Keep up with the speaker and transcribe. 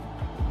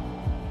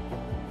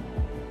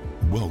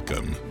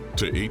Welcome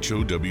to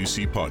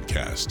HOWC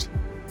Podcast.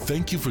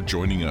 Thank you for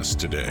joining us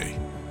today.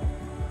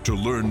 To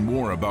learn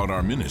more about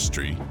our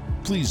ministry,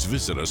 please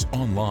visit us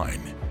online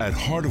at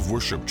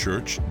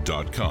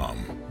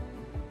heartofworshipchurch.com.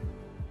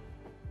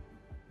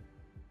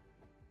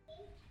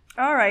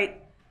 All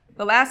right.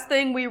 The last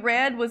thing we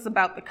read was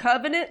about the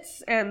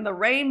covenants and the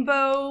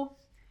rainbow.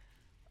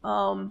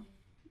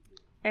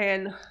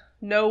 And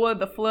Noah,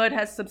 the flood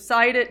has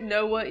subsided.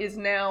 Noah is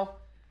now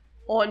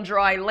on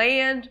dry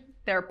land.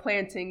 They're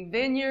planting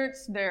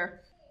vineyards.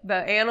 The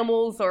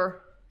animals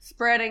are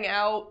spreading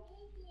out.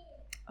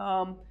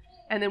 And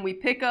then we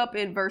pick up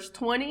in verse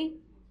 20.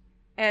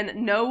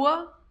 And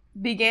Noah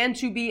began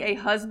to be a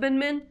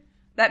husbandman.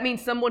 That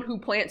means someone who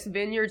plants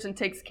vineyards and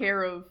takes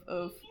care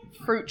of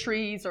fruit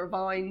trees or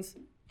vines.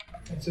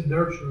 It's a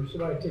nurturer.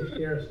 Somebody takes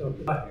care of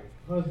something.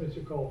 Husbands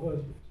are called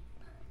husbands.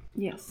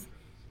 Yes.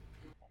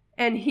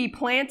 And he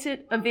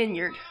planted a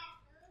vineyard.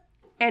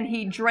 And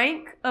he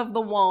drank of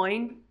the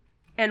wine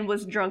and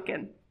was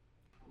drunken.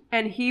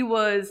 And he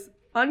was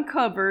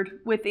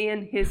uncovered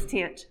within his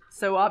tent.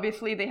 So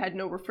obviously they had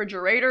no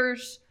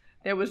refrigerators.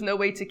 There was no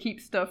way to keep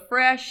stuff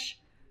fresh.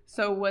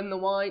 So when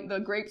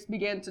the grapes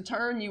began to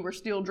turn, you were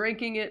still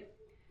drinking it.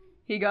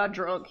 He got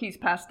drunk. He's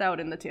passed out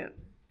in the tent.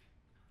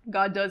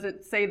 God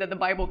doesn't say that the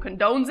Bible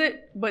condones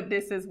it, but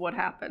this is what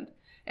happened.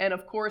 And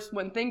of course,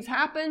 when things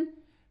happen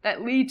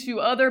that lead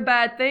to other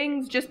bad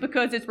things, just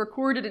because it's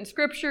recorded in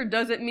Scripture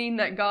doesn't mean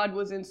that God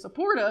was in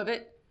support of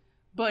it.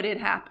 But it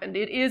happened.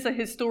 It is a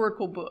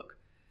historical book.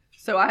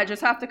 So I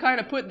just have to kind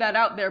of put that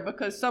out there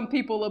because some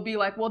people will be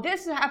like, well,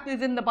 this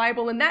happens in the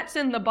Bible and that's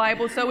in the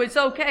Bible, so it's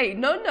okay.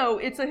 No,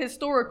 it's a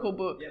historical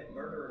book. Yeah,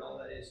 murder and all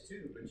that is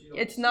too, but you don't.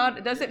 It's not,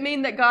 it doesn't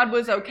mean that God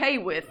was okay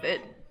with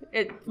it.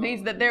 It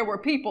means that there were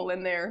people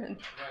in there. Right,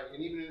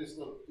 and even in this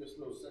little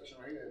section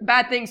right here.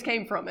 Bad things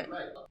came from it.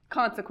 Right.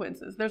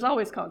 Consequences. There's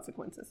always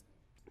consequences.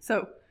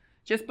 So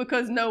just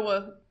because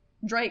Noah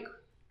drank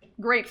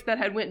grapes that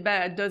had went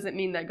bad doesn't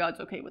mean that God's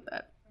okay with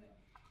that.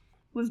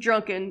 Was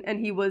drunken, and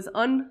he was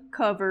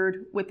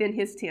uncovered within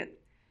his tent.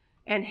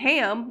 And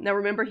Ham, now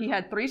remember he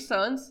had 3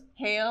 sons,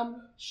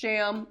 Ham,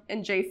 Shem,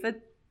 and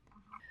Japheth.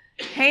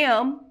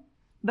 Ham,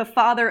 the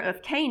father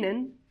of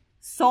Canaan,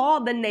 saw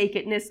the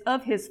nakedness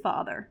of his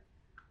father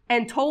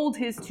and told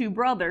his 2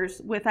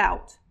 brothers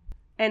without.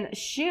 And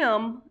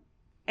Shem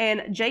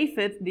and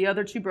Japheth, the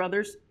other 2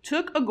 brothers,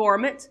 took a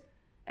garment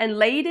and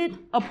laid it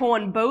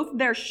upon both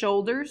their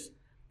shoulders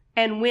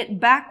and went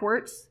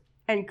backwards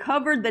and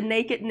covered the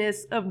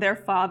nakedness of their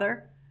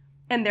father,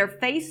 and their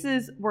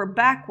faces were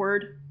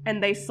backward,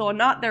 and they saw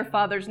not their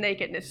father's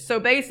nakedness.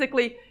 So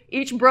basically,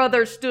 each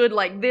brother stood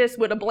like this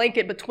with a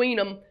blanket between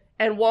them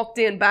and walked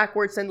in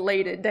backwards and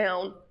laid it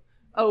down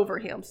over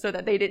him so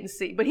that they didn't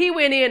see. But he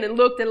went in and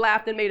looked and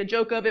laughed and made a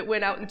joke of it,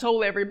 went out and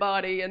told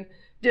everybody and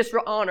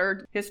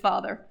dishonored his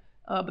father.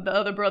 But the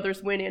other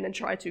brothers went in and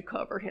tried to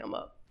cover him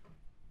up.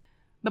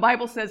 The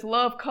Bible says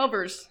love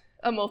covers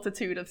a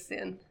multitude of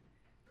sin.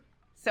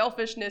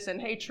 Selfishness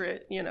and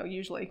hatred,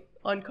 usually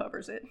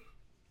uncovers it.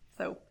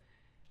 So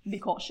be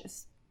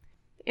cautious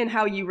in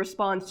how you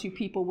respond to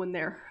people when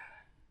they're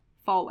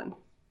fallen.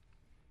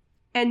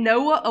 And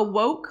Noah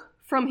awoke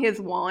from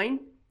his wine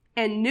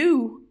and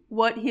knew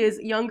what his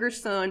younger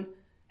son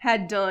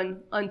had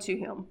done unto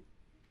him.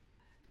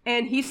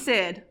 And he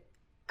said,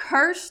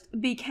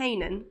 Cursed be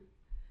Canaan,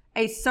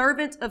 a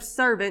servant of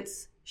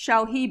servants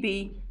shall he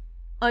be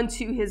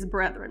unto his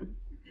brethren.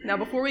 Now,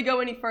 before we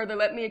go any further,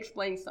 let me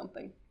explain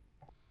something.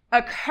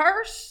 A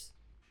curse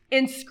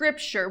in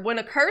Scripture, when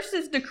a curse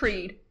is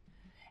decreed,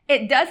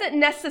 it doesn't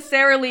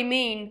necessarily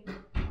mean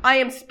I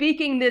am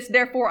speaking this,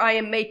 therefore I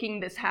am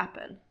making this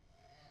happen.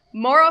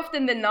 More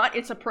often than not,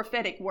 it's a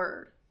prophetic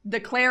word,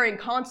 declaring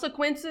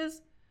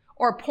consequences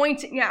or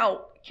pointing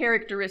out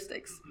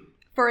characteristics.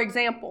 For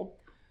example,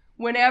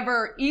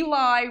 whenever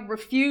Eli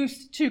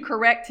refused to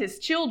correct his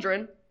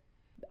children,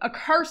 a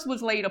curse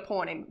was laid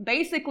upon him.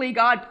 Basically,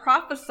 God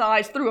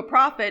prophesies through a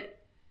prophet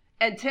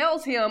and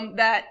tells him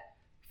that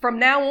from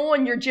now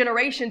on, your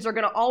generations are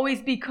going to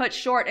always be cut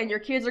short and your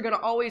kids are going to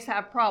always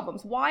have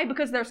problems. Why?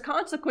 Because there's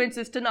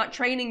consequences to not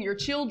training your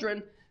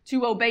children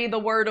to obey the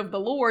word of the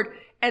Lord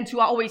and to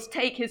always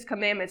take his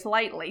commandments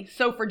lightly.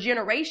 So for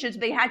generations,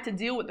 they had to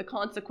deal with the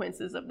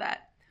consequences of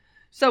that.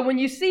 So when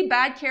you see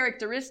bad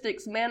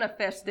characteristics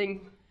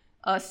manifesting,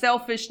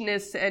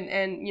 selfishness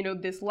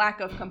and this lack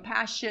of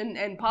compassion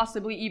and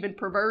possibly even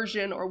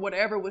perversion or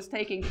whatever was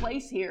taking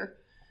place here,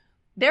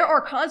 there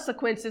are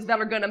consequences that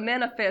are going to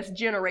manifest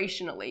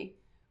generationally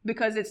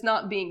because it's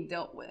not being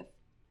dealt with.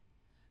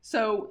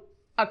 So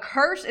a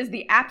curse is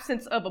the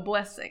absence of a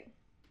blessing,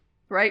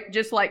 right?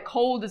 Just like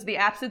cold is the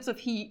absence of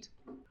heat,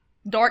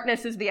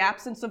 darkness is the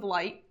absence of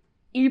light,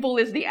 evil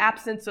is the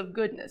absence of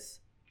goodness.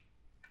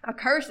 A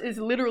curse is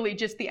literally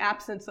just the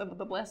absence of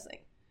the blessing.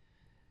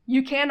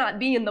 You cannot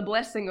be in the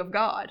blessing of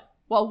God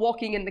while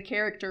walking in the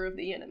character of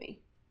the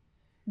enemy.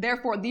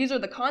 Therefore, these are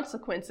the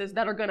consequences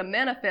that are going to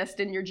manifest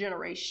in your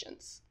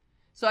generations.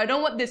 So I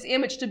don't want this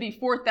image to be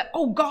forth that,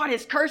 oh, God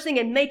is cursing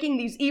and making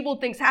these evil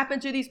things happen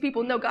to these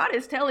people. No, God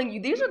is telling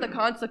you these are the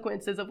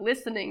consequences of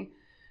listening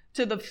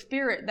to the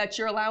spirit that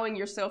you're allowing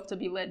yourself to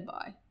be led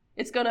by.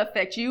 It's going to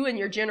affect you and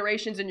your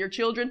generations and your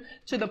children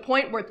to the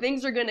point where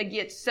things are going to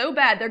get so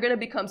bad. They're going to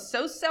become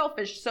so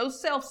selfish, so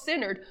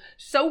self-centered,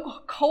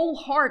 so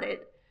cold-hearted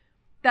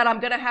that I'm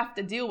going to have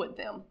to deal with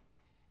them.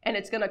 And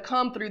it's going to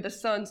come through the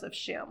sons of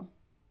Shem.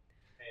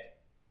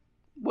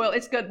 Well,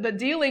 it's good. The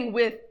dealing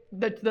with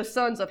the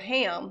sons of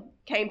Ham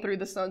came through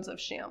the sons of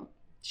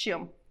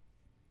Shem.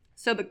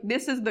 So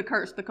this is the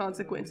curse, the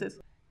consequences.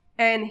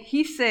 And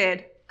he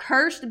said,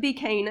 cursed be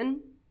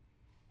Canaan,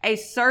 a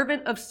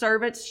servant of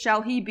servants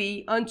shall he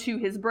be unto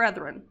his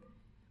brethren.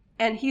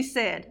 And he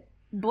said,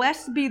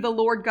 blessed be the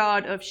Lord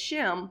God of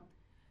Shem,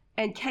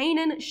 and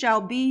Canaan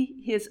shall be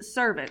his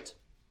servant.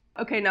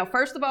 Okay, now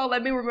first of all,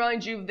 let me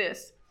remind you of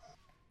this.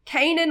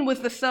 Canaan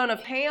was the son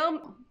of Ham.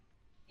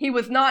 He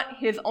was not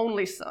his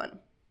only son.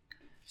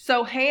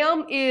 So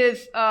Ham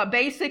is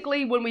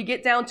basically, when we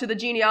get down to the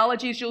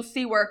genealogies, you'll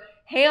see where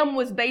Ham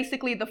was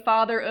basically the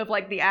father of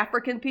like the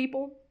African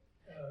people.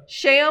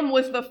 Shem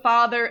was the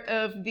father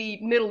of the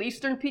Middle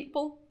Eastern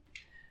people.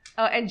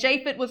 And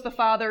Japheth was the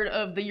father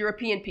of the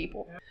European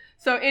people.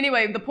 So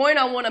anyway, the point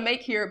I want to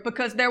make here,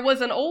 because there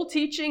was an old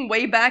teaching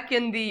way back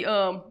in the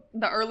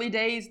early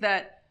days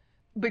that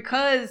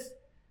because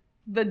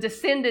the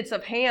descendants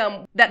of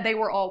Ham, that they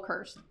were all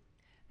cursed.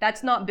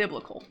 That's not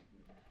biblical.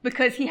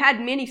 Because he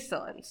had many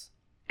sons,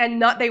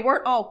 and they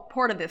weren't all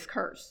part of this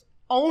curse.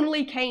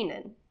 Only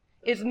Canaan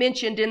is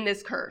mentioned in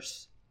this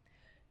curse.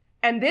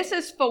 And this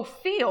is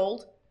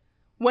fulfilled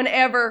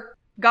whenever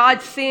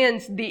God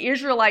sends the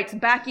Israelites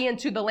back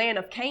into the land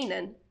of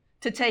Canaan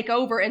to take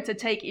over and to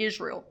take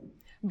Israel.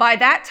 By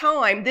that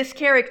time, this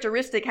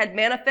characteristic had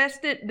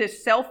manifested,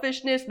 this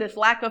selfishness, this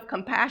lack of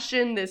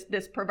compassion,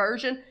 this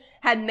perversion,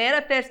 had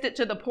manifested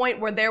to the point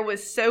where there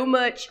was so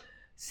much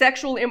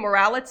sexual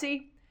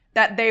immorality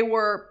that they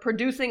were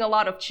producing a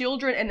lot of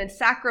children and then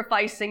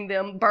sacrificing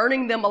them,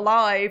 burning them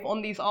alive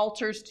on these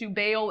altars to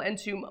Baal and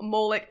to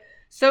Moloch,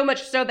 so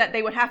much so that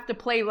they would have to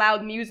play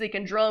loud music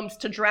and drums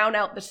to drown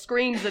out the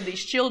screams of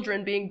these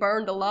children being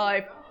burned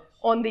alive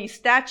on these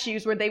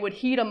statues, where they would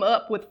heat them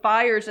up with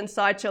fires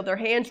inside till their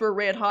hands were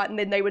red hot, and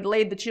then they would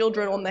lay the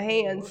children on the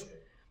hands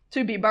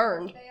to be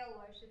burned.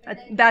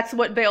 That's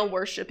what Baal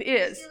worship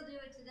is.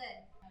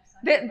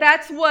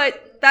 That's what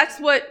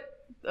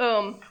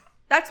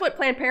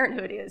Planned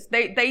Parenthood is.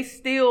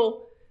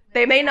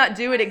 They may not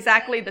do it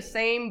exactly the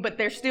same, but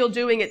they're still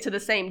doing it to the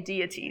same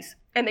deities.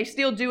 And they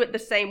still do it the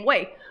same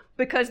way,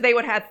 because they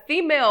would have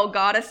female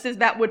goddesses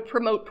that would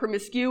promote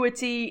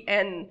promiscuity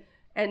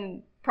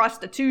and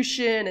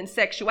prostitution and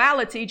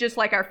sexuality, just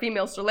like our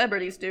female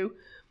celebrities do.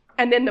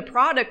 And then the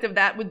product of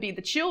that would be the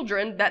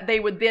children that they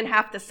would then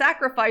have to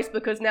sacrifice,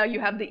 because now you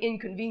have the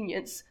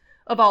inconvenience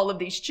of all of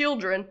these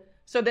children.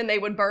 So then they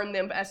would burn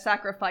them as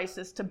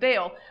sacrifices to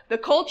Baal. The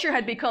culture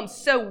had become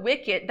so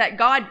wicked that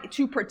God,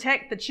 to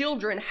protect the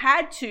children,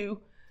 had to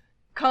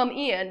come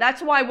in.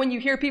 That's why when you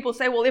hear people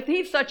say, well, if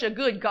he's such a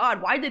good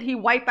God, why did he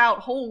wipe out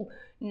whole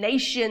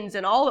nations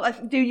and all of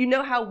us? Do you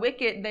know how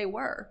wicked they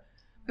were?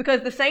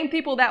 Because the same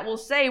people that will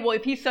say, well,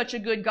 if he's such a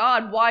good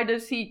God, why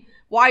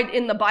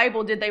in the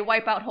Bible did they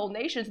wipe out whole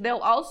nations? They'll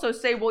also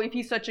say, well, if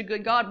he's such a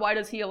good God, why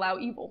does he allow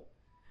evil?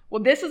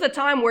 Well, this is a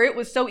time where it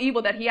was so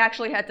evil that he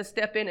actually had to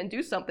step in and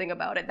do something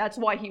about it. That's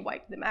why he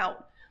wiped them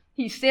out.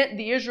 He sent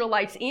the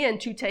Israelites in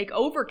to take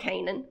over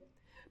Canaan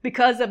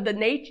because of the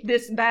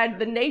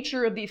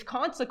nature of these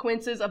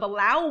consequences of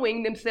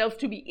allowing themselves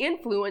to be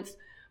influenced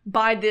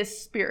by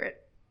this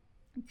spirit.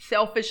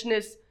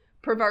 Selfishness,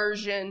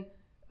 perversion,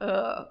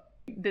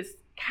 this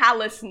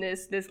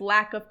callousness, this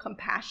lack of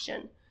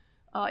compassion.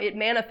 It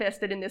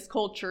manifested in this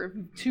culture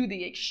to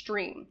the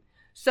extreme.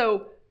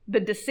 So the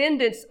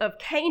descendants of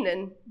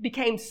Canaan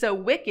became so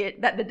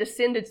wicked that the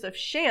descendants of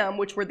Shem,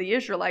 which were the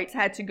Israelites,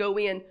 had to go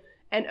in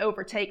and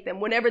overtake them.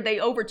 Whenever they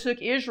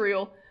overtook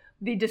Israel,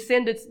 the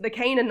descendants, the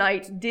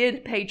Canaanites,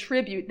 did pay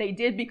tribute. They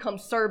did become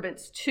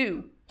servants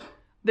to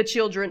the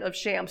children of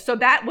Shem. So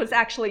that was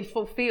actually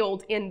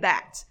fulfilled in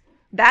that.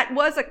 That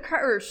was a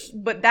curse,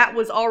 but that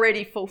was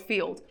already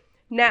fulfilled.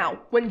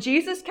 Now, when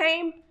Jesus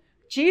came,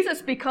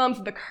 Jesus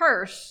becomes the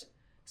curse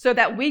so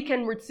that we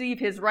can receive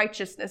his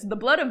righteousness. The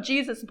blood of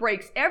Jesus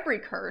breaks every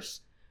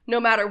curse, no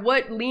matter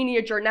what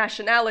lineage or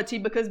nationality,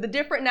 because the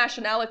different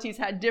nationalities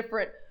had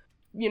different,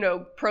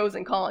 pros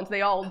and cons.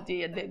 They all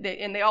did,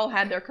 and they all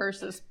had their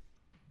curses.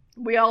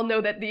 We all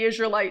know that the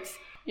Israelites,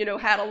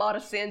 had a lot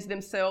of sins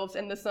themselves,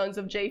 and the sons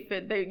of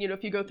Japheth,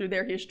 if you go through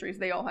their histories,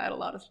 they all had a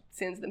lot of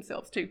sins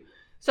themselves too.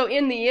 So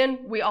in the end,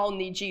 we all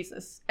need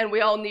Jesus, and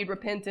we all need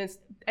repentance,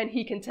 and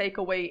he can take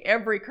away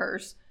every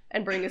curse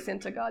and bring us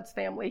into God's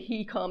family.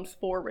 He comes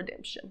for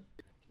redemption.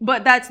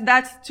 But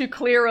that's to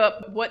clear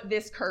up what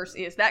this curse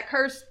is. That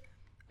curse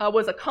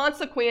was a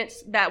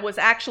consequence that was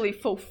actually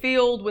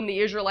fulfilled when the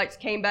Israelites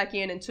came back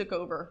in and took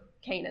over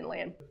Canaan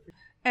land.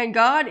 And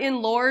God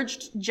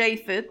enlarged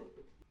Japheth,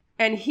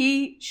 and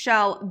he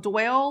shall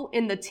dwell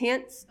in the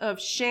tents of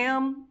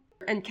Shem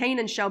and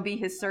Canaan shall be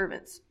his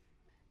servants.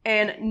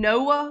 And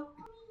Noah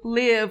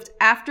lived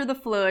after the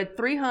flood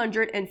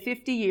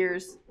 350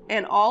 years,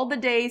 and all the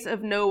days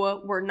of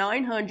Noah were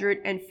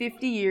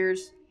 950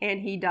 years,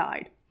 and he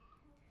died.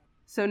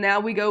 So now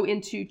we go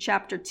into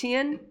chapter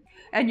 10,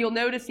 and you'll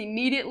notice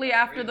immediately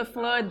after the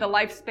flood, the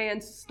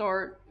lifespans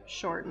start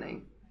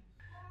shortening.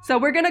 So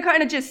we're going to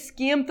kind of just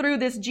skim through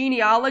this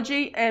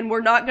genealogy, and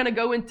we're not going to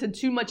go into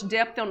too much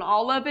depth on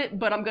all of it,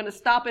 but I'm going to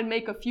stop and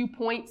make a few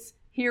points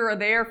here or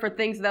there for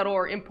things that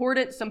are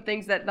important, some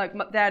things that like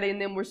that in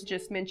them was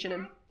just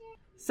mentioning.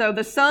 So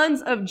the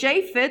sons of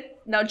Japheth.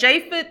 Now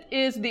Japheth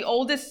is the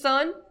oldest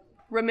son.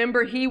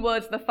 Remember, he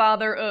was the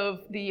father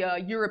of the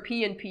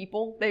European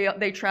people.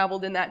 They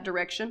traveled in that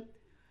direction.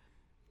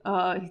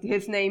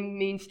 His name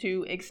means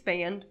to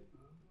expand.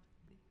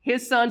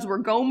 His sons were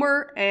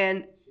Gomer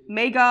and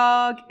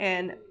Magog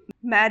and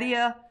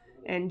Madai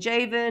and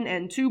Javan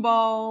and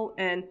Tubal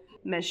and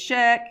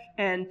Meshech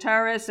and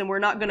Taras, and we're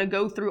not going to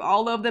go through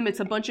all of them.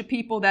 It's a bunch of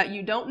people that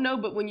you don't know,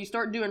 but when you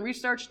start doing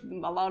research,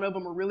 a lot of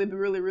them are really,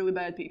 really, really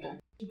bad people.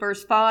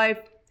 Verse 5,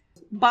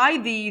 by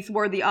these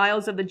were the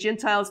isles of the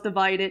Gentiles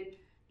divided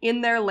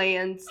in their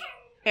lands,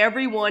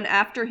 everyone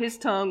after his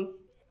tongue,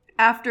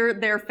 after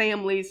their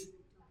families,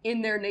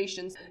 in their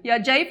nations. Yeah,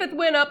 Japheth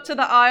went up to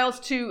the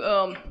isles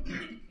to,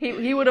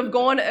 he would have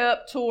gone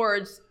up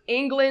towards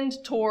England,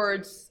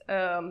 towards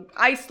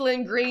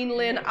Iceland,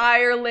 Greenland,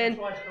 Ireland,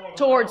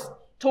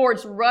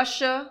 towards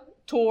Russia,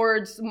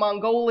 towards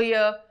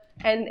Mongolia,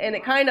 and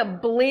it kind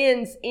of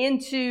blends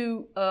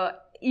into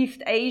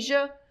East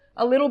Asia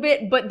a little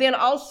bit. But then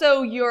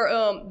also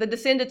the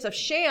descendants of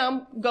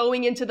Shem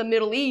going into the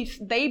Middle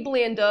East, they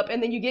blend up,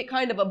 and then you get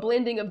kind of a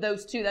blending of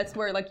those two. That's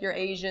where like your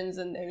Asians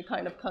and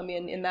kind of come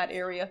in that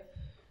area.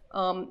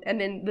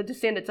 And then the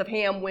descendants of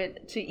Ham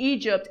went to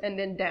Egypt and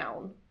then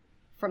down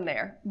from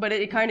there. But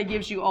it kind of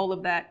gives you all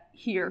of that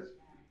here.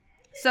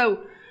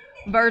 So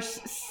verse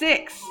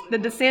 6, the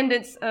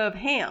descendants of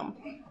Ham.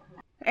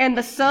 And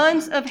the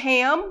sons of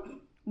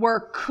Ham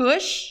were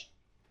Cush,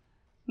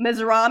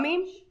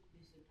 Mizraim,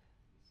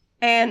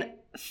 and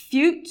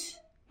Phut,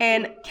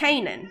 and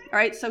Canaan. All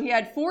right, so he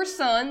had 4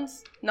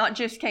 sons, not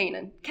just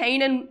Canaan.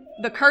 Canaan,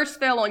 the curse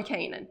fell on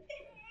Canaan.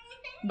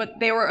 But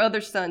there were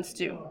other sons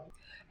too.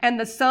 And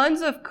the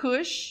sons of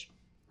Cush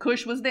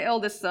was the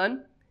eldest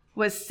son,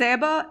 was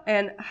Seba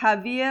and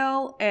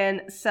Haviel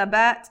and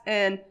Sabat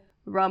and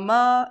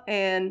Ramah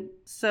and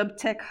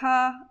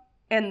Subtekah.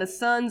 And the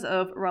sons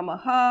of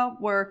Ramah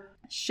were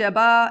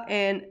Sheba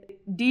and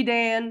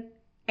Dedan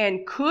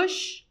and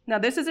Cush. Now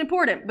this is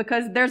important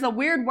because there's a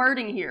weird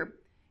wording here.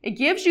 It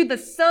gives you the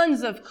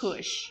sons of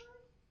Cush,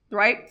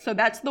 right? So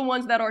that's the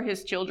ones that are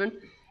his children.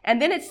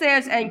 And then it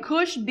says, and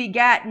Cush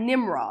begat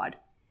Nimrod.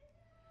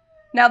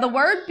 Now the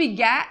word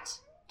begat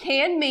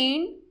can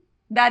mean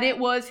that it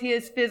was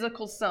his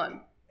physical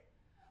son,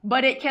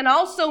 but it can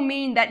also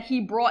mean that he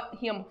brought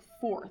him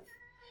forth.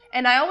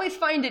 And I always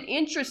find it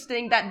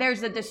interesting that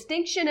there's a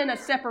distinction and a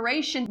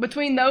separation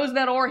between those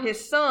that are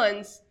his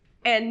sons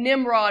and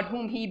Nimrod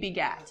whom he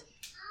begat.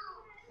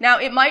 Now,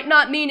 it might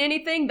not mean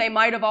anything. They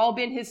might have all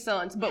been his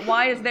sons. But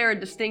why is there a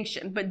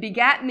distinction? But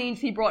begat means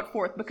he brought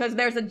forth. Because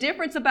there's a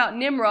difference about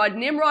Nimrod.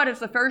 Nimrod is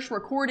the first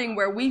recording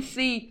where we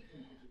see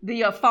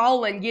the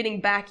fallen getting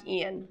back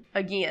in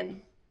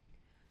again.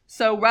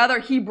 So whether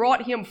he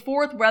brought him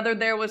forth, whether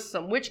there was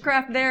some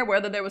witchcraft there,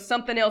 whether there was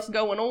something else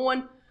going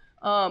on,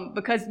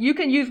 because you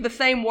can use the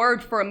same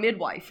word for a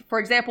midwife. For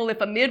example,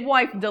 if a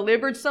midwife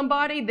delivered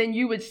somebody, then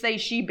you would say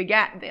she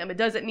begat them. It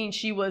doesn't mean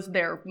she was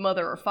their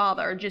mother or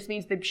father. It just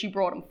means that she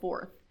brought them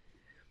forth.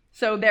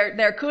 So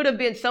there could have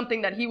been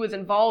something that he was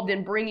involved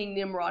in bringing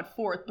Nimrod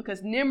forth,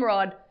 because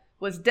Nimrod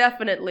was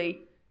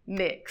definitely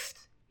mixed.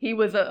 He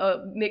was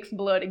a mixed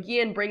blood,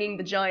 again, bringing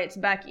the giants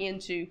back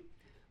into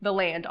the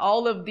land.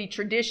 All of the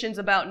traditions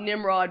about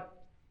Nimrod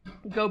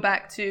go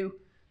back to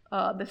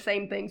the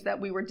same things that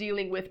we were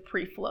dealing with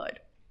pre-flood.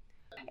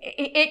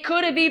 It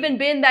could have even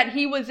been that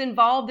he was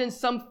involved in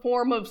some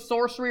form of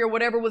sorcery or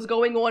whatever was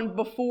going on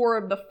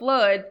before the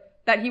flood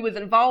that he was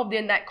involved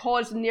in that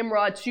caused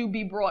Nimrod to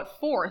be brought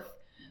forth.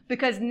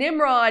 Because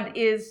Nimrod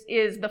is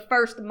the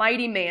first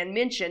mighty man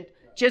mentioned.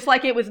 Just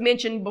like it was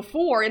mentioned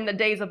before in the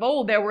days of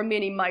old, there were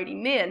many mighty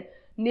men.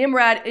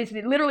 Nimrod, it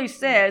literally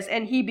says,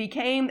 and he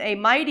became a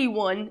mighty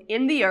one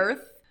in the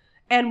earth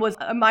and was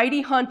a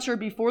mighty hunter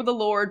before the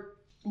Lord.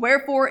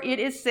 Wherefore it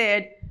is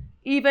said,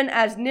 even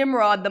as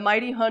Nimrod, the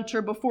mighty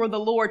hunter before the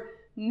Lord,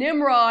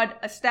 Nimrod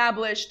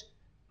established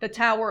the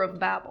Tower of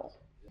Babel.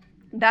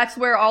 That's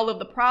where all of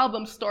the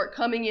problems start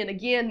coming in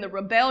again, the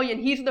rebellion.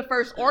 He's the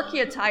first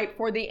archetype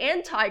for the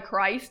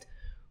Antichrist,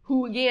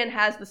 who again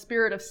has the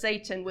spirit of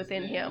Satan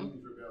within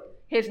him.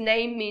 His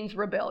name means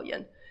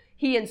rebellion.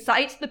 He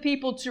incites the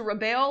people to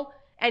rebel,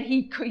 and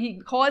he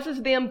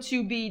causes them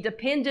to be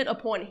dependent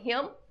upon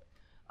him,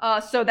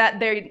 so that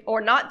they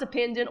are not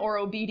dependent or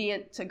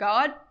obedient to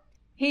God.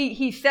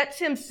 He sets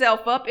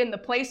himself up in the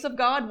place of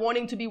God,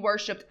 wanting to be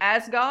worshipped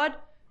as God.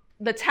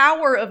 The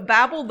Tower of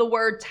Babel, the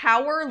word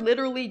tower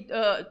literally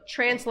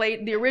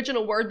translate, the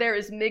original word there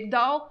is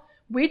migdal,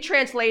 We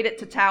translate it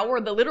to tower.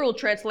 The literal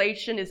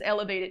translation is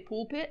elevated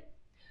pulpit.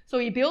 So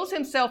he builds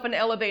himself an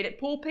elevated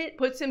pulpit,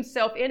 puts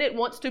himself in it,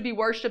 wants to be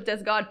worshipped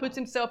as God, puts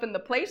himself in the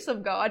place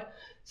of God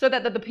so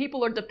that the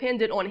people are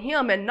dependent on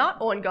him and not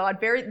on God.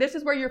 This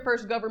is where your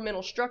first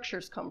governmental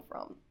structures come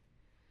from.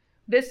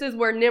 This is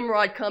where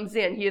Nimrod comes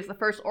in. He is the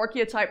first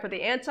archetype for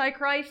the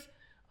Antichrist.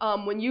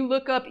 When you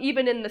look up,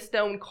 even in the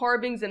stone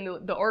carvings and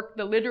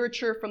the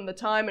literature from the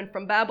time and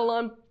from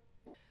Babylon,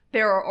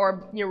 there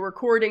are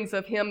recordings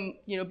of him,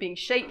 being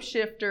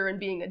shapeshifter and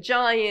being a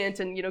giant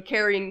and,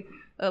 carrying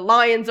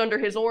lions under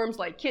his arms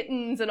like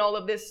kittens and all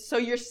of this. So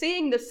you're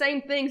seeing the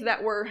same things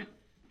that were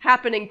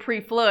happening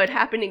pre-flood,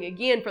 happening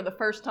again for the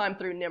first time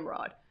through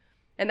Nimrod.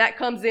 And that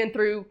comes in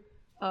through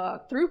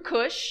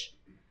Cush,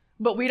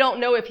 but we don't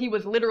know if he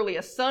was literally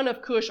a son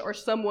of Cush or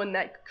someone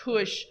that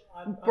Cush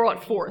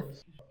brought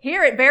forth.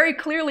 Here it very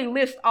clearly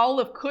lists all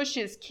of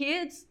Cush's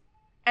kids,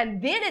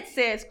 and then it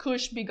says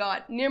Cush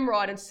begot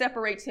Nimrod and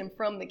separates him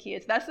from the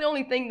kids. That's the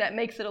only thing that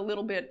makes it a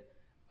little bit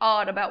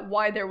odd about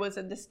why there was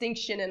a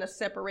distinction and a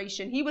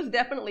separation. He was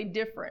definitely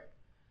different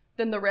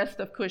than the rest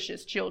of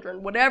Cush's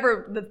children.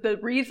 Whatever the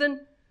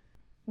reason,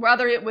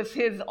 whether it was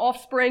his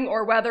offspring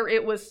or whether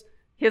it was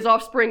his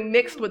offspring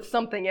mixed with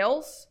something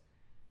else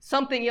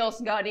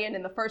got in.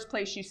 In the first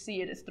place you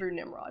see it is through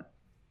Nimrod.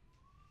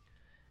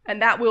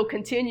 And that will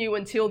continue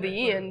until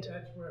the end.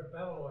 That's where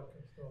Babylon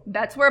comes from.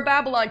 That's where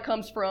Babylon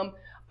comes from.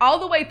 All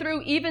the way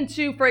through, even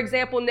to, for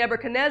example,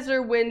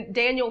 Nebuchadnezzar, when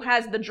Daniel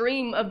has the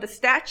dream of the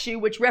statue,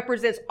 which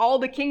represents all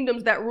the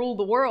kingdoms that rule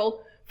the world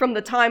from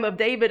the time of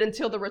David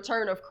until the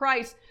return of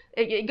Christ.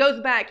 It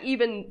goes back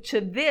even to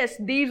this.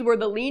 These were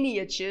the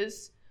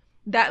lineages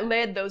that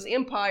led those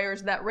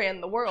empires that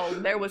ran the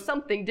world. There was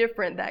something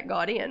different that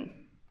got in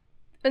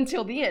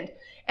until the end.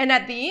 And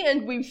at the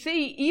end, we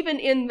see, even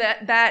in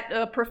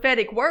that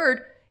prophetic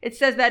word, it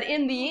says that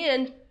in the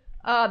end,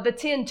 the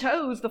 10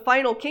 toes, the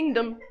final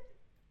kingdom,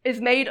 is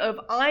made of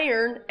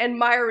iron and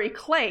miry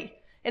clay.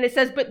 And it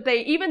says, but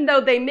even though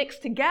they mix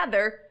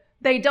together,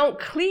 they don't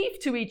cleave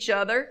to each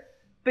other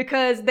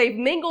because they've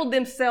mingled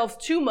themselves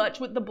too much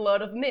with the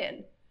blood of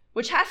men.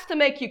 Which has to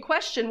make you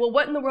question, well,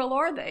 what in the world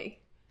are they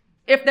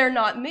if they're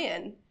not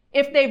men?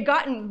 If they've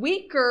gotten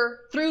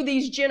weaker through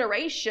these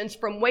generations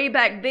from way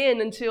back then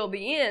until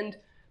the end,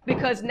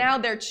 because now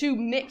they're too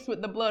mixed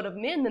with the blood of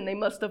men, then they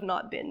must have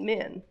not been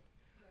men.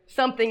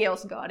 Something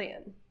else got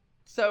in.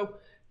 So,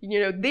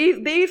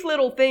 these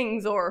little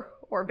things are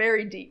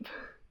very deep.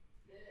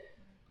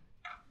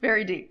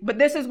 Very deep. But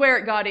this is where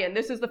it got in.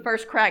 This is the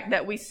first crack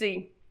that we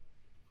see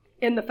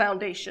in the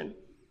foundation.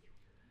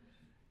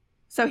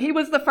 So he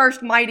was the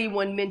first mighty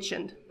one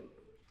mentioned.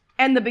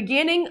 And the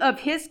beginning of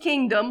his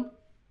kingdom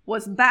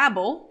was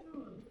Babel,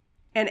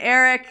 and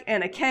Erech,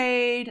 and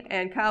Akkad,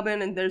 and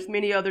Calban, and there's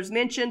many others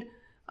mentioned.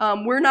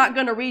 We're not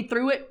going to read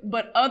through it,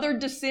 but other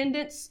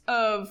descendants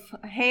of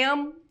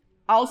Ham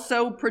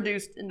also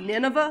produced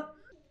Nineveh.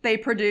 They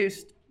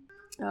produced,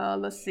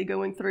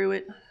 going through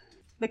it,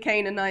 the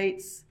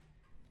Canaanites,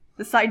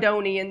 the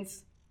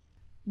Sidonians,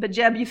 the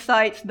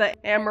Jebusites, the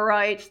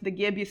Amorites, the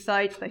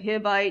Gibeonites, the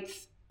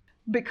Hivites,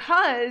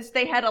 because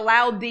they had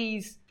allowed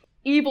these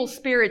evil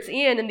spirits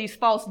in and these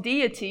false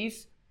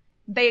deities.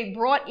 They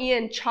brought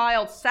in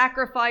child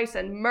sacrifice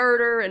and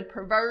murder and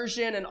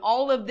perversion and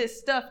all of this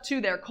stuff to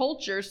their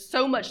cultures,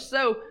 so much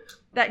so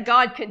that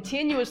God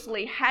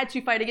continuously had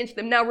to fight against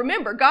them. Now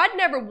remember, God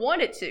never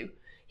wanted to.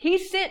 He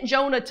sent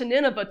Jonah to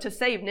Nineveh to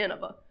save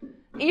Nineveh.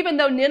 Even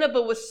though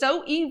Nineveh was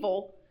so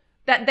evil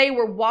that they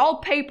were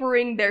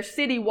wallpapering their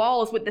city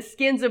walls with the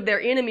skins of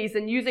their enemies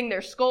and using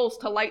their skulls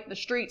to light the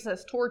streets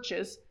as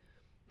torches.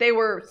 They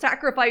were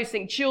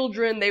sacrificing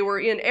children. They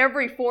were in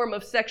every form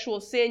of sexual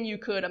sin you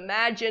could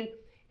imagine,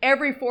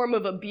 every form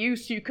of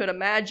abuse you could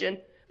imagine.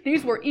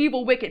 These were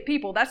evil, wicked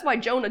people. That's why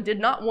Jonah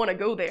did not want to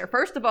go there.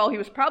 First of all, he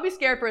was probably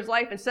scared for his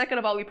life. And second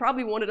of all, he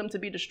probably wanted them to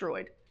be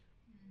destroyed.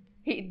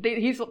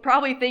 He's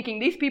probably thinking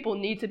these people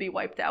need to be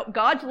wiped out.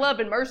 God's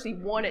love and mercy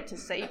wanted to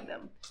save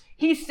them.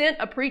 He sent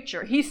a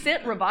preacher. He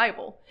sent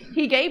revival.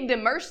 He gave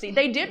them mercy.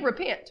 They did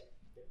repent.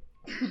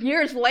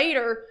 Years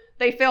later,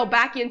 they fell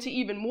back into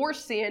even more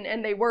sin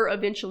and they were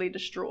eventually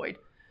destroyed.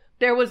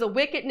 There was a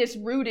wickedness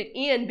rooted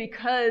in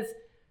because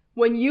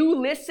when you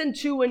listen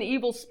to an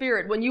evil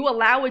spirit, when you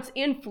allow its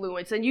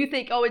influence and you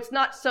think, oh, it's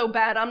not so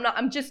bad,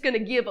 I'm just going to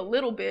give a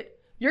little bit,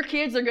 your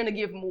kids are going to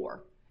give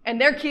more. And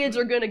their kids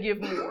are going to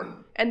give more.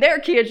 And their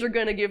kids are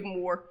going to give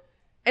more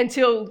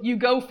until you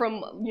go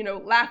from,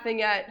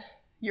 laughing at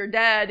your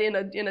dad in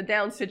a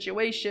down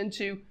situation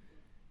to,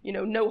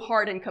 no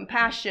heart and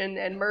compassion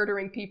and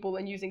murdering people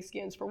and using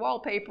skins for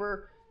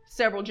wallpaper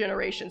several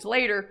generations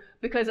later,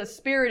 because a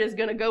spirit is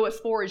going to go as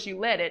far as you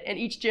let it, and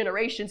each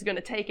generation is going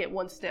to take it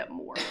one step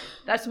more.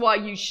 That's why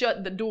you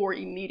shut the door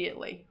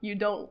immediately. You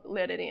don't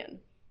let it in.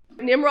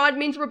 Nimrod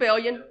means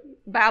rebellion.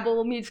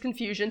 Babel means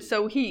confusion.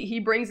 So he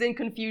brings in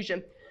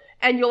confusion.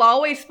 And you'll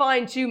always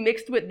find, too,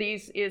 mixed with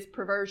these is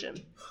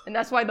perversion. And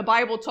that's why the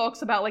Bible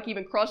talks about,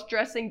 even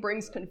cross-dressing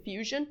brings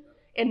confusion.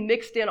 And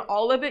mixed in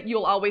all of it,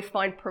 you'll always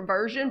find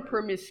perversion,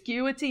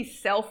 promiscuity,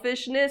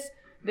 selfishness,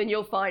 then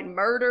you'll find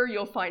murder,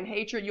 you'll find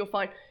hatred,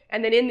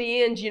 and then in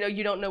the end,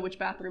 you don't know which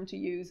bathroom to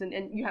use, and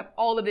you have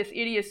all of this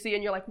idiocy,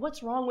 and you're like,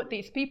 what's wrong with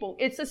these people?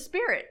 It's a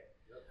spirit.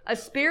 A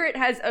spirit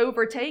has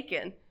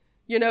overtaken.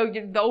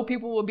 The old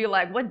people will be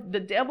like, what,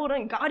 the devil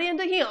done got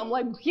into him?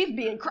 Like, he's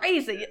being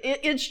crazy.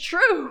 It's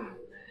true.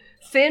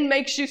 Sin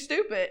makes you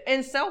stupid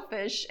and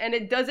selfish, and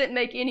it doesn't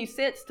make any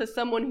sense to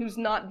someone who's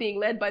not being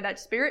led by that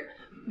spirit.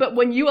 But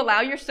when you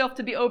allow yourself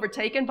to be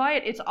overtaken by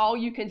it, it's all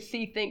you can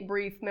see, think,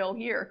 breathe, smell,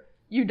 hear.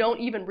 You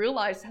don't even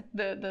realize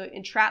the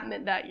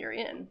entrapment that you're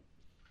in.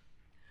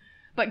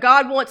 But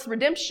God wants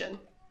redemption.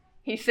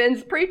 He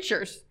sends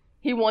preachers.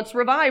 He wants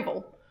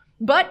revival.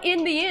 But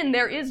in the end,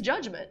 there is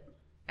judgment.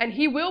 And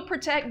he will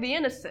protect the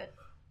innocent.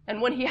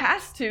 And when he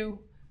has to,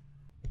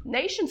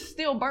 nations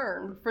still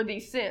burn for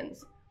these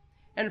sins.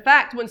 In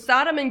fact, when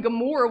Sodom and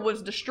Gomorrah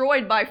was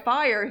destroyed by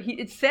fire,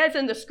 it says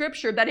in the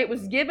scripture that it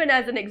was given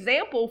as an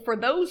example for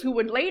those who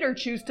would later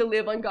choose to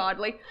live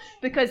ungodly.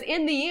 Because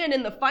in the end,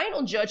 in the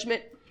final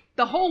judgment,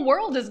 the whole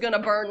world is going to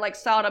burn like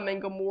Sodom and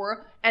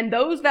Gomorrah. And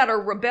those that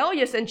are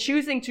rebellious and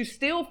choosing to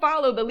still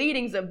follow the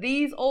leadings of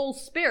these old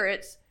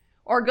spirits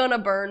are going to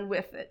burn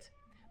with it.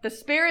 The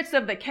spirits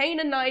of the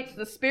Canaanites,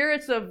 the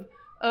spirits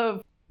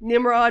of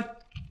Nimrod,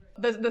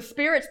 the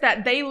spirits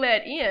that they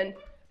let in,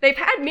 they've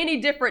had many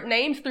different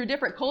names through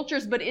different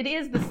cultures, but it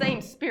is the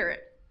same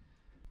spirit.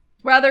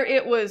 Whether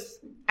it was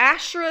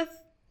Ashtoreth,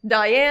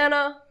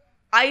 Diana,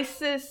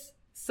 Isis,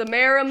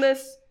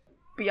 Semiramis,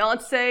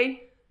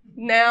 Beyonce,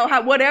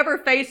 now whatever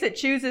face it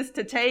chooses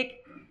to take,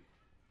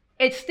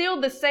 it's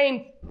still the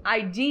same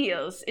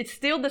ideas. It's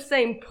still the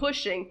same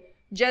pushing.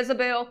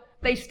 Jezebel,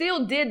 they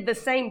still did the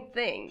same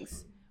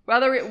things.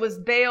 Whether it was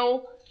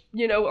Baal,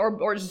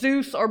 or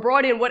Zeus, or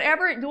brought in,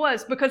 whatever it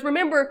was. Because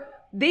remember,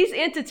 these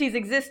entities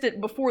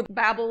existed before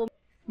Babel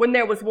when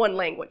there was one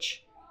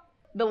language.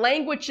 The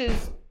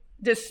languages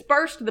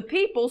dispersed the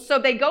people, so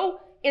they go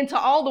into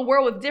all the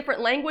world with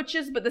different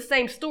languages, but the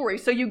same story.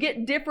 So you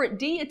get different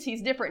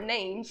deities, different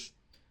names,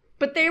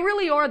 but they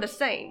really are the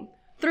same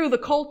through the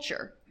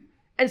culture.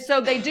 And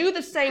so they do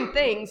the same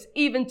things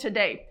even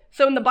today.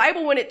 So in the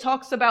Bible, when it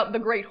talks about the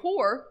great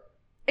whore,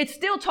 it's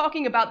still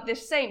talking about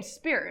this same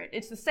spirit.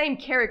 It's the same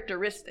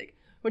characteristic.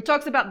 When it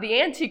talks about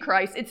the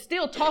Antichrist, it's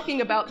still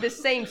talking about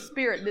this same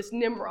spirit, this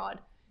Nimrod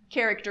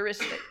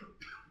characteristic,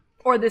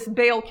 or this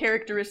Baal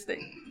characteristic,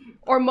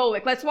 or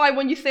Moloch. That's why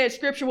when you say in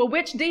Scripture, well,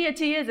 which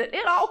deity is it?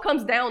 It all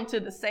comes down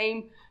to the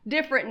same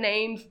different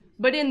names,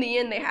 but in the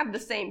end, they have the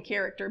same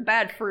character: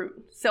 bad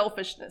fruit,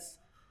 selfishness,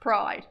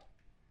 pride,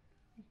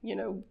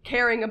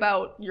 caring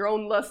about your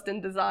own lust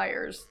and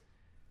desires,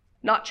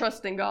 not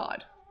trusting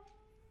God.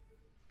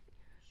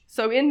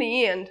 So in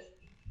the end,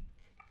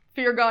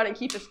 fear God and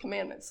keep his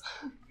commandments.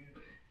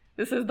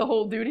 This is the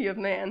whole duty of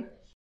man.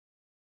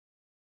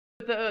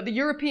 The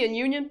European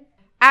Union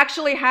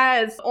actually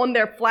has on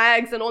their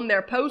flags and on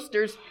their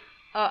posters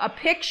a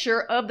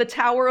picture of the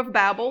Tower of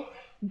Babel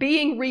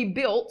being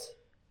rebuilt,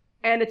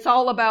 and it's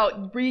all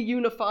about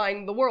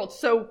reunifying the world.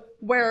 So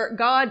where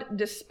God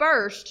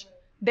dispersed,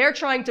 they're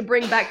trying to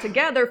bring back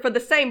together for the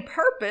same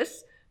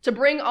purpose, to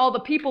bring all the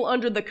people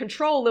under the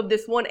control of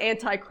this one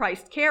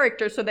Antichrist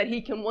character so that he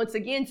can once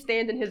again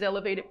stand in his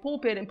elevated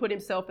pulpit and put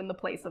himself in the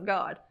place of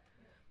God.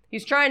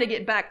 He's trying to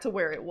get back to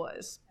where it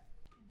was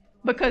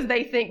because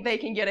they think they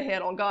can get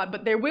ahead on God.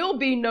 But there will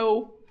be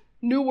no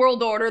new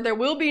world order. There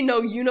will be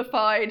no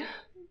unified,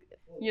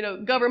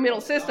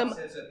 governmental system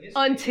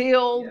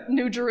until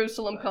New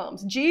Jerusalem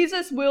comes.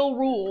 Jesus will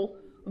rule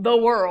the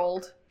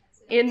world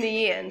in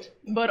the end,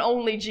 but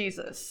only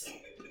Jesus.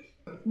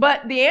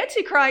 But the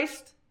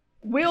Antichrist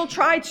will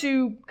try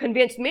to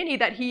convince many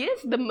that he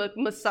is the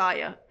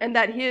Messiah and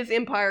that his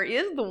empire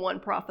is the one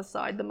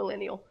prophesied, the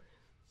millennial.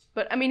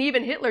 But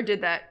even Hitler did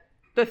that.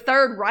 The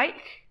Third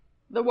Reich,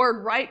 the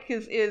word Reich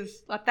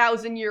is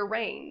 1,000-year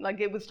reign.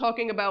 Like it was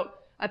talking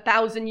about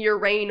 1,000-year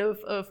reign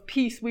of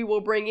peace we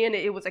will bring in.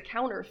 It was a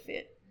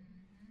counterfeit.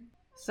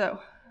 So,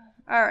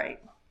 all right.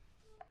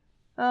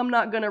 I'm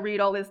not going to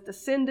read all his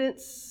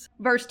descendants.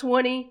 Verse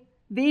 20,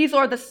 these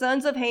are the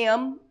sons of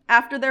Ham,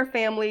 after their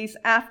families,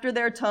 after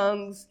their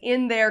tongues,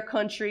 in their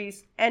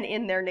countries, and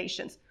in their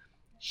nations.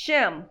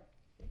 Shem,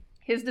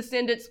 his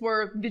descendants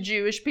were the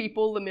Jewish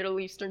people, the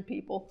Middle Eastern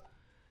people.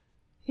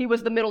 He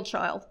was the middle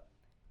child.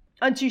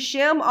 Unto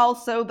Shem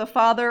also, the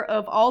father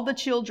of all the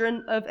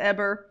children of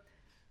Eber,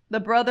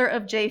 the brother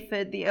of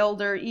Japheth, the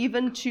elder,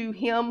 even to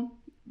him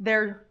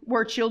there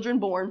were children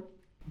born.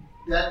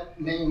 That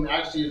name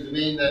actually is the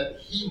name that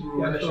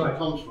Hebrew actually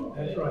comes from.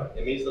 That's right.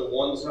 It means the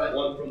one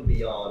from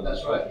beyond.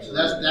 That's right. So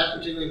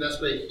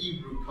that's where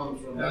Hebrew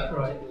comes from. That's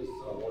right.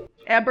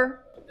 Eber?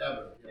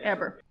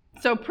 Eber.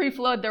 So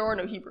pre-flood, there were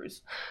no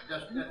Hebrews.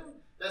 That's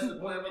the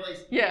point.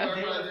 Yeah.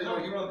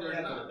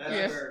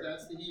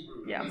 That's the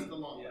Hebrew. Yeah. That's the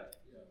long.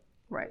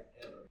 Right.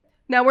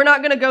 Now, we're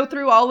not going to go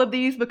through all of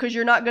these because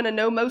you're not going to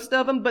know most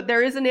of them, but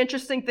there is an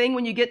interesting thing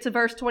when you get to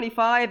verse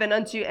 25, and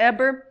unto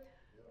Eber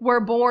were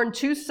born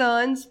 2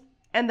 sons,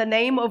 and the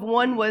name of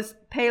one was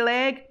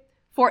Peleg,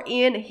 for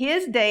in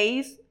his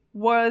days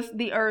was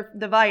the earth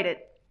divided.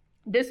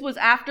 This was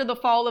after the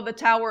fall of the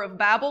Tower of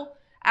Babel,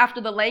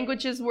 after the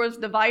languages was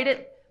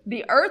divided.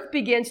 The earth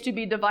begins to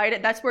be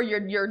divided. That's where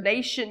your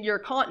nation, your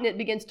continent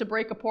begins to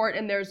break apart,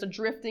 and there's a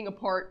drifting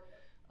apart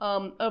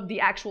of the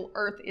actual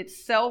earth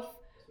itself.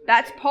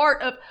 That's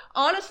part of,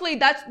 honestly,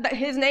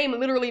 his name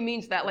literally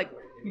means that, like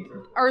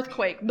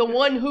earthquake. The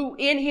one who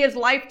in his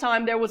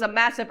lifetime there was a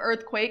massive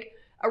earthquake.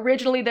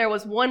 Originally there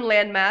was one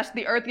landmass.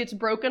 The earth gets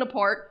broken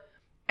apart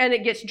and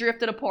it gets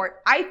drifted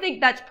apart. I think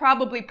that's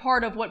probably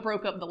part of what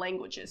broke up the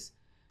languages.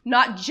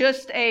 Not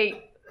just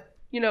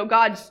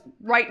God's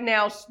right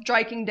now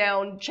striking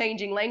down,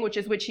 changing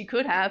languages, which he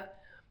could have,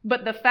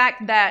 but the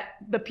fact that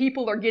the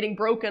people are getting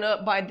broken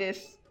up by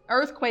this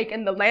earthquake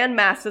and the land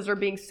masses are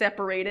being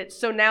separated.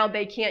 So now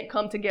they can't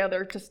come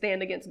together to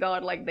stand against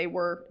God like they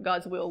were,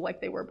 God's will like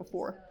they were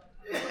before,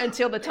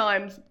 until the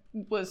time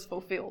was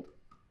fulfilled.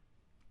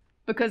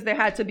 Because there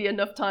had to be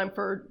enough time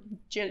for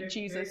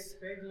Jesus.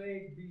 Big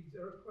leg beats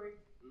earthquake.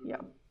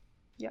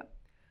 Yeah.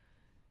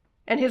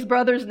 And his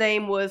brother's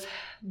name was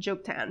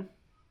Joktan.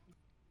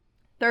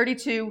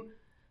 32.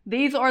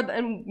 These are,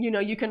 and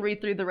you can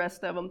read through the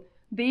rest of them.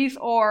 These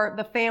are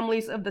the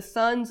families of the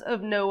sons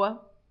of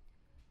Noah,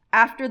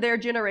 after their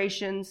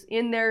generations,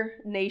 in their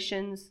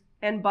nations,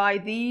 and by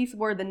these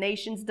were the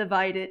nations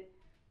divided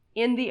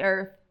in the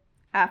earth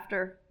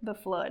after the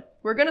flood.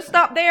 We're going to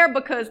stop there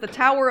because the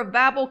Tower of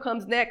Babel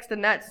comes next,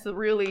 and that's a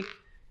really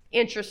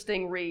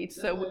interesting read.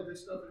 So,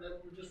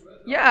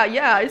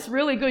 yeah, it's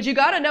really good. You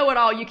got to know it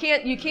all. You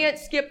can't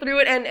skip through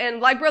it. And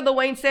like Brother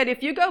Wayne said,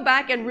 if you go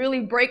back and really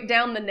break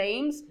down the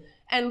names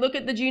and look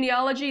at the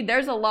genealogy,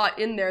 there's a lot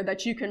in there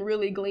that you can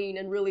really glean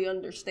and really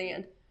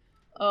understand.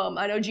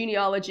 I know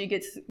genealogy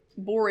gets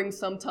boring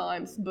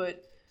sometimes,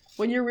 but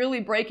when you're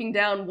really breaking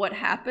down what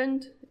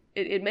happened,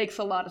 it makes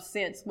a lot of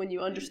sense when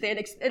you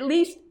understand, at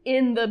least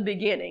in the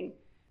beginning.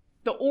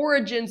 The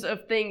origins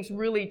of things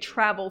really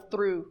travel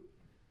through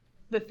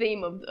the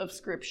theme of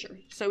Scripture.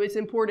 So it's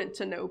important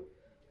to know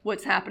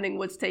what's happening,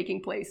 what's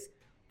taking place.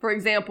 For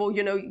example,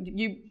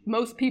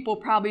 most people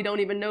probably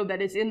don't even know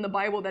that it's in the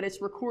Bible, that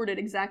it's recorded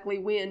exactly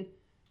when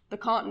the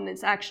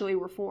continents actually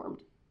were formed,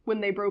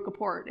 when they broke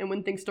apart and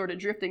when things started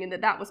drifting, and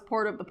that was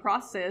part of the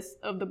process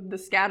of the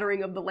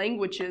scattering of the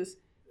languages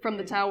from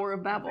the Tower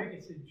of Babel. I think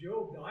it's in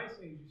Job, the Ice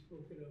Age is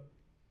spoken of.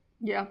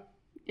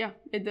 Yeah,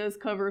 it does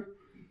cover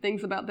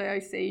things about the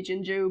Ice Age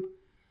in Job.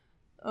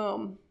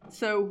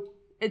 So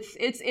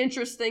it's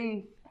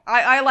interesting.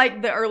 I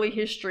like the early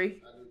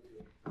history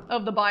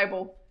of the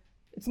Bible.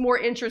 It's more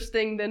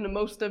interesting than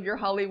most of your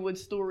Hollywood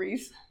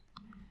stories.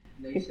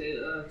 They say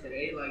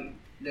today, like,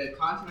 the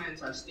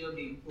continents are still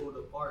being pulled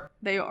apart.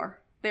 They are.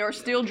 They are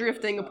still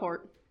drifting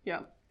apart.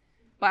 Yeah.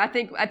 But I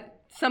think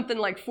at something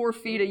like 4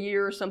 feet a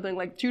year or something,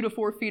 like 2 to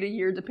 4 feet a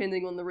year,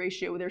 depending on the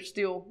ratio, they're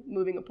still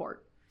moving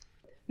apart.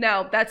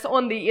 Now, that's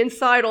on the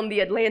inside, on the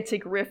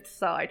Atlantic Rift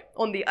side.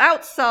 On the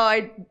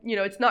outside,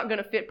 it's not going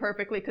to fit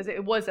perfectly because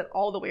it wasn't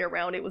all the way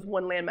around. It was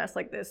one landmass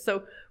like this.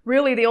 So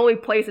really the only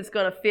place it's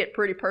going to fit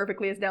pretty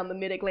perfectly is down the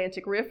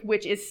Mid-Atlantic Rift,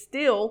 which is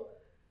still,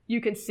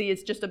 you can see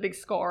it's just a big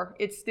scar.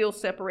 It's still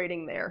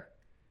separating there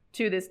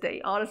to this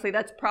day. Honestly,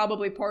 that's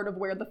probably part of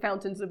where the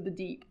fountains of the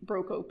deep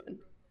broke open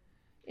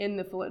in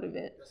the flood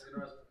event.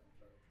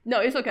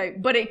 No, it's okay.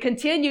 But it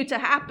continued to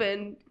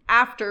happen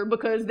after,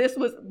 because this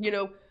was,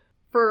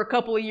 for a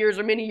couple of years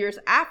or many years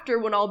after,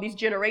 when all these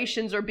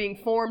generations are being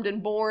formed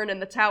and born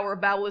and the Tower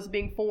of Babel is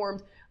being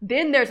formed.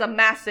 Then there's a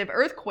massive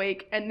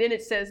earthquake, and then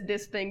it says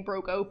this thing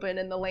broke open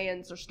and the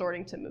lands are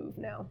starting to move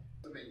now.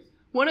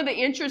 One of the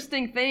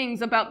interesting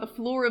things about the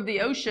floor of the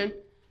ocean,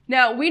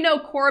 now we know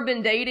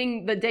carbon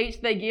dating, the dates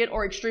they get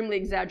are extremely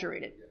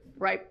exaggerated,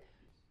 right?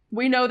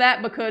 We know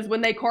that because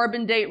when they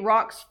carbon date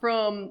rocks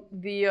from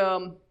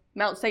the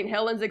Mount St.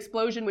 Helens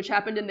explosion, which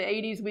happened in the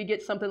 80s, we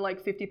get something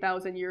like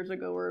 50,000 years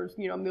ago or,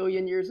 a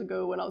million years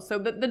ago. And all. So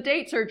the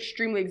dates are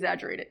extremely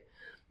exaggerated.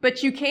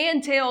 But you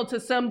can tell to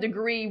some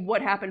degree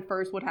what happened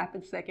first, what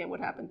happened second, what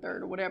happened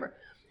third, or whatever.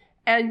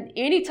 And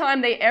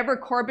anytime they ever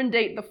carbon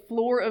date the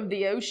floor of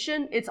the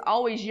ocean, it's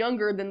always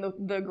younger than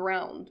the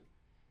ground.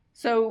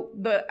 So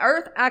the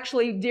earth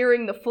actually,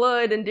 during the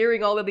flood and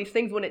during all of these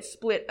things, when it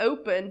split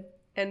open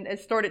and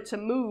started to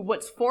move,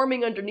 what's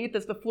forming underneath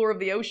as the floor of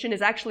the ocean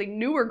is actually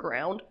newer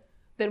ground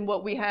than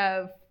what we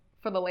have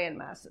for the land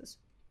masses.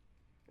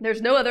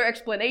 There's no other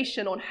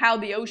explanation on how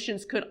the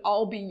oceans could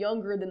all be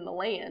younger than the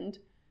land,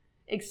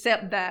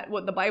 except that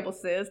what the Bible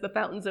says, the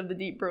fountains of the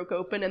deep broke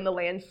open and the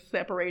land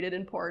separated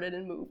and parted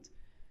and moved,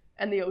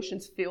 and the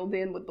oceans filled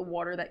in with the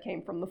water that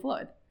came from the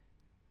flood.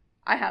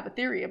 I have a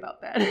theory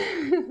about that.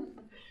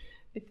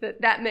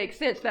 That makes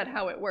sense. That's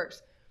how it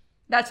works.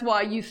 That's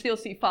why you still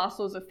see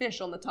fossils of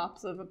fish on the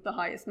tops of the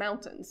highest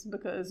mountains,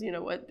 because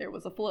there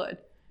was a flood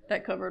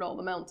that covered all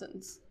the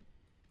mountains.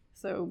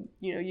 So,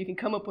 you can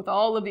come up with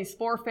all of these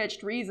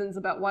far-fetched reasons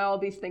about why all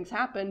these things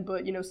happen,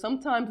 but,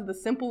 sometimes the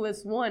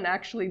simplest one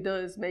actually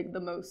does make the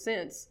most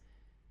sense.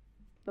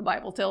 The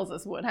Bible tells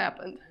us what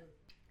happened.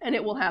 And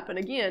it will happen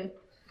again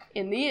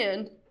in the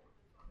end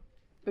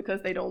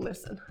because they don't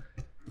listen.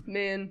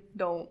 Men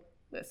don't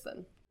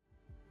listen.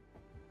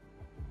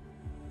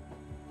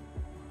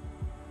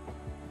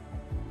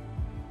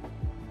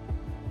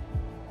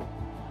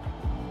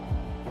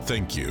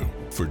 Thank you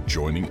for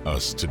joining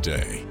us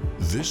today.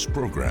 This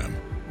program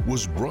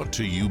was brought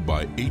to you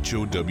by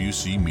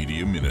HOWC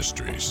Media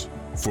Ministries.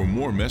 For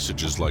more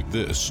messages like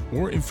this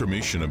or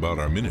information about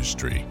our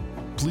ministry,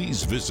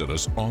 please visit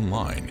us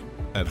online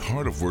at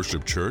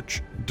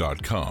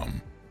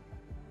heartofworshipchurch.com.